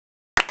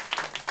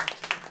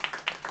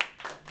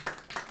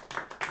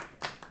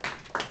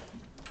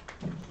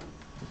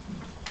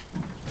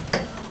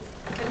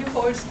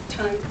hold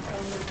time,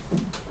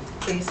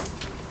 please.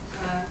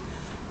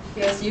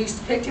 Yes, you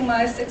expecting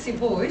my sexy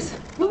voice?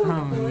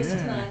 Voice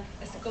tonight.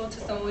 Let's go to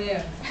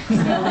somewhere. So,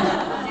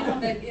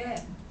 yeah.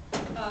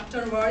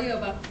 Don't worry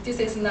about this.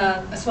 Is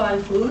not a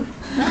swine flu.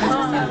 It's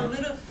just a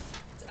little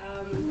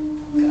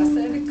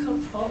cervical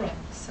problem.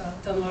 So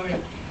don't worry.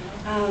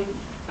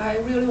 I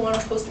really want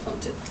to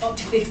postpone up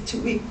to next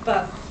week,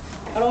 but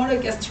I don't want to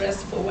get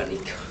stressed for 1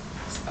 week.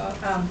 So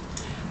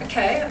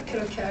okay, I'll do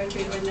it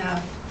right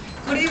now.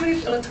 Good evening,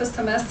 fellow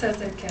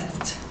Toastmasters and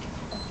guests.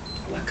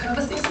 What kind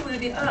of things will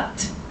be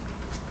art?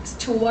 It's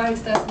too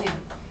wide, doesn't it?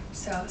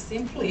 So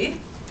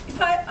simply, if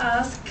I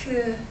ask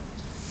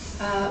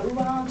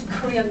around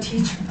Korean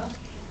teacher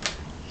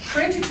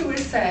will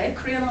say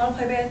Korean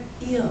alphabet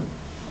I,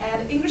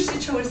 and English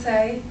teacher will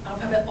say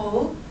alphabet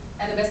O,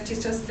 and the math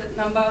teacher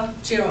number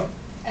 0,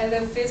 and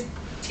the physics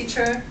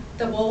teacher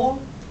the ball,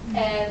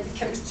 and the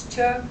chemistry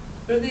teacher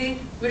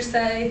will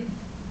say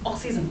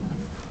oxygen.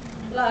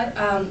 Like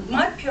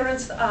my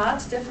parents'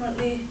 art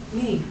definitely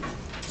me.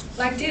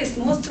 Like this,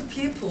 most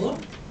people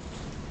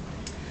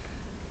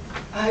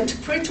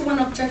interpret one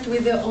object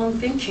with their own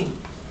thinking.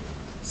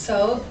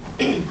 So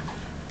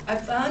I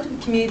found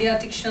Wikimedia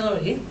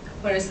dictionary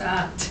where is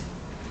art.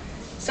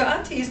 So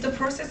art is the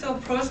process or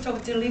process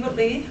of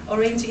deliberately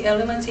arranging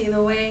elements in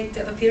a way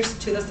that appeals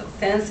to the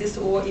senses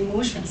or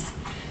emotions.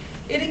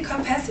 It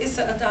encompasses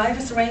a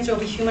diverse range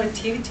of human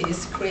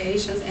activities,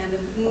 creations, and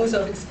modes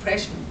of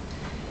expression,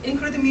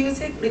 including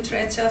music,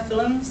 literature,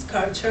 films,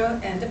 culture,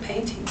 and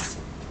paintings.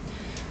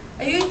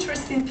 Are you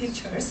interested in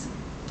pictures?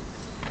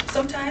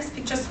 Sometimes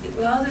pictures speak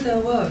louder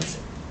than words.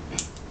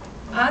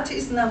 Art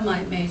is not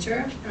my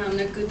major, and I'm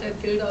not good at the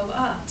field of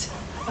art.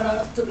 But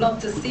I love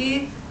to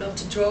see, love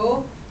to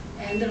draw,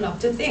 and love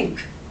to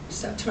think.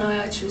 So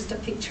tonight I choose the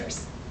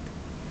pictures.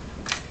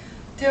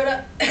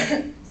 There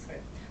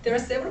are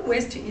several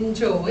ways to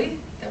enjoy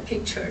the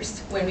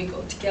pictures when we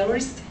go to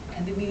galleries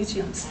and the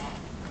museums.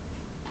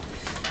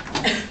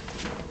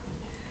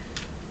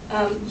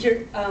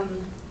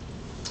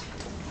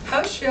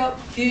 How's your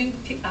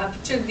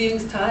picture viewing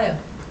style?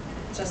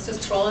 Just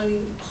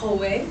strolling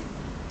hallway?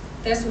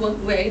 That's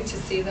one way to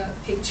see the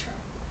picture.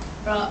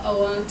 But I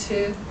want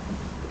to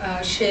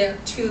share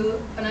two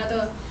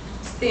another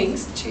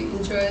things to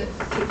enjoy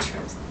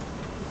pictures.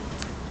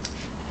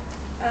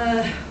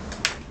 Yes.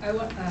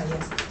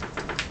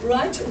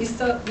 Right,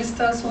 Mr.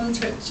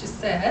 Sonchurch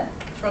said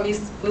from his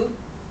book,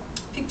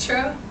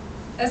 picture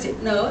as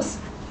it knows,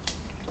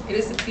 it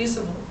is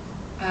visible.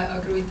 I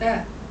agree with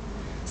that.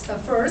 So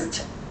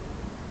first,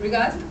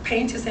 regarding the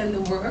painters and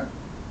the work,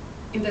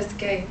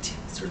 investigate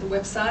through the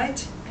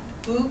website,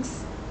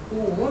 books,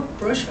 or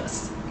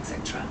brochures,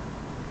 etc.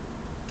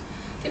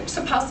 There's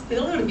a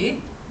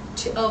possibility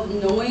of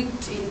knowing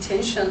the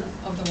intention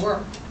of the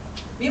work.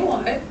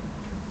 Meanwhile,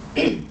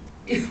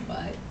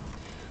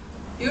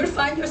 you'll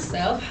find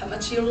yourself how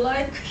much you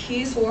like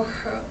his or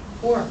her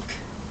work.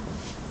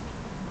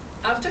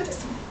 After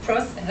this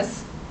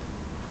process,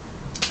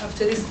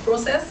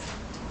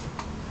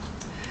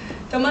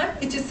 the mind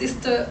which sees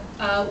the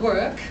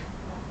work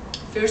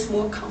feels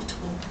more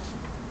comfortable.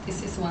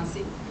 This is one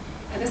thing.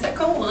 And the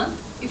second one,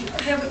 if you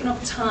don't have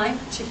enough time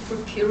to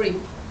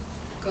preparing,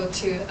 go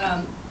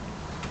to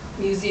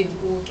museum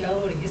or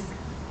galleries,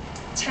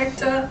 check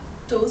the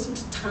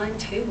docent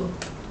timetable.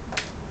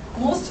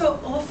 Most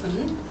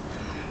often,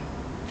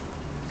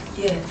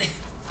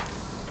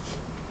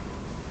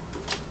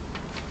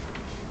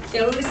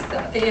 galleries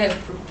that they have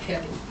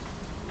prepared.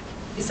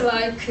 It's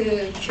like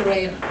a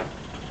curator.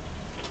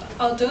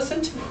 A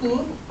docent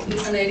who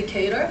is an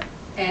educator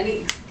and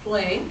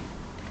explain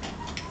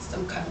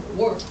some kind of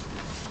work.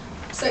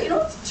 So in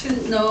order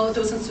to know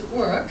docent's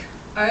work,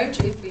 I urge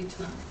you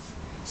to know.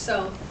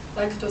 So,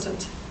 like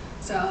docent.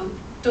 So,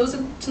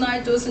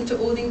 tonight docent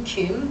Oudine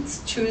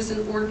Kim's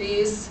chosen work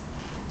is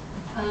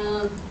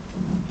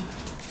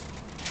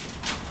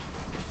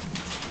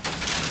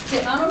The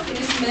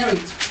Unfinished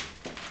Marriage.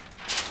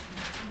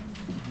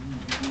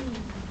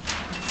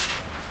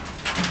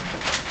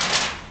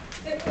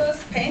 It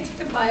was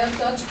painted by a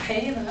Dutch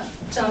painter,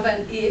 Jan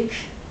van Eyck,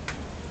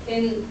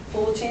 in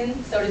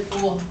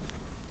 1434.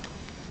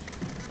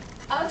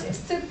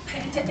 Artists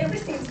painted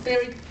everything is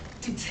very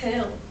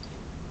detailed.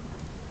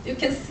 You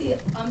can see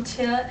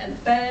armchair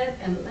and bed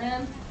and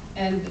lamp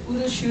and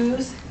wooden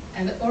shoes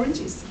and the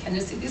oranges. Can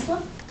you see this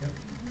one?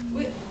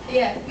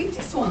 Yep. With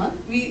this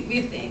one,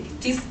 we think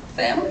this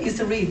family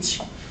is rich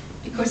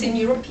because in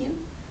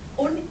European,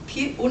 only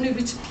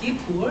rich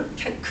people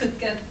could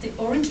get the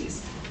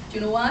oranges. Do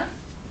you know why?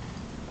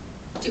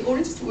 The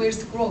oranges where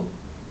to grow.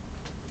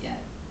 Yeah,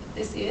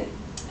 that's it.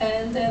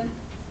 And then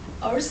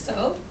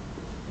also,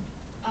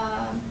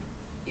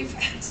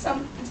 if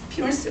some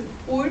appearance of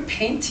oil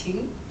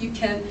painting, you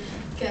can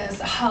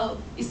guess how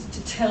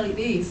detailed it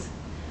is.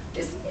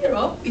 This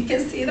mirror, we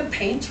can see the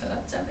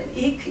painter, Jan van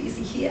Eyck, is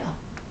here.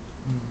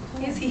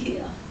 Is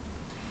here.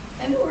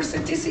 And also,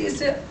 this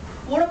is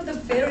one of the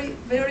very,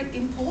 very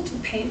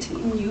important painting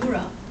in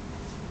Europe.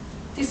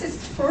 This is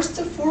first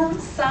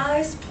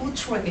full-size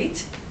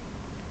portrait,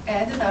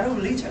 and not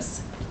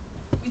religious,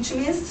 which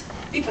means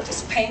before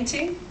this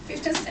painting,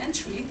 15th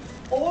century,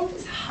 all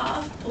is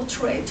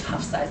half-portrait,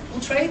 half-size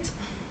portrait,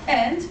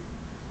 and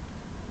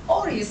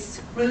all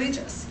is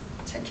religious.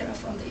 Check it out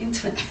from the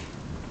internet.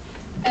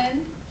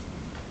 And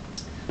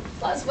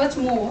plus, what's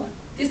more,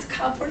 this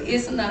couple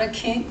is not a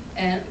king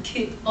and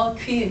or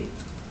queen,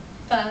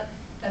 but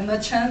a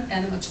merchant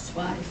and a merchant's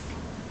wife.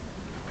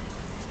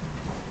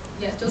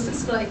 Yeah, just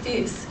things like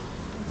this.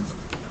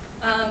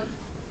 Have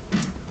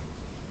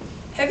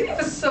you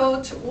ever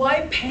thought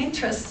why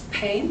painters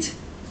paint?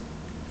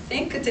 I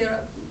think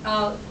there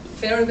are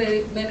very,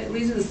 very many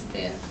reasons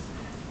there.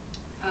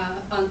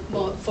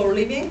 For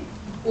living,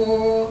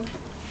 or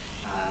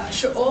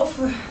show off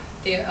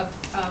their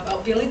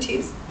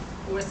abilities,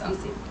 or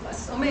something. But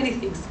so many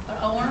things. But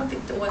I want to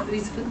pick the one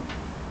reason.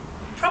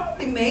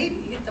 Probably,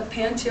 maybe the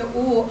painter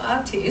or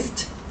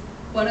artist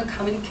want to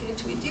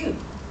communicate with you.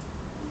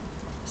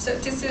 So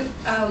this is,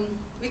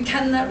 we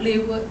cannot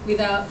live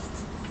without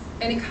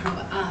any kind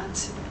of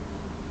art.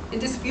 In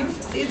this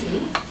beautiful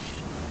season,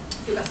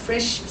 you got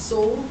fresh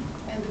soul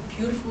and a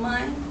beautiful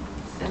mind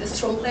and a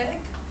strong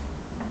leg.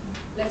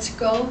 Let's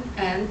go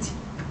and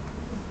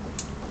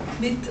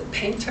meet the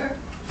painter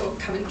for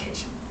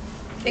communication.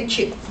 Thank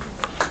you.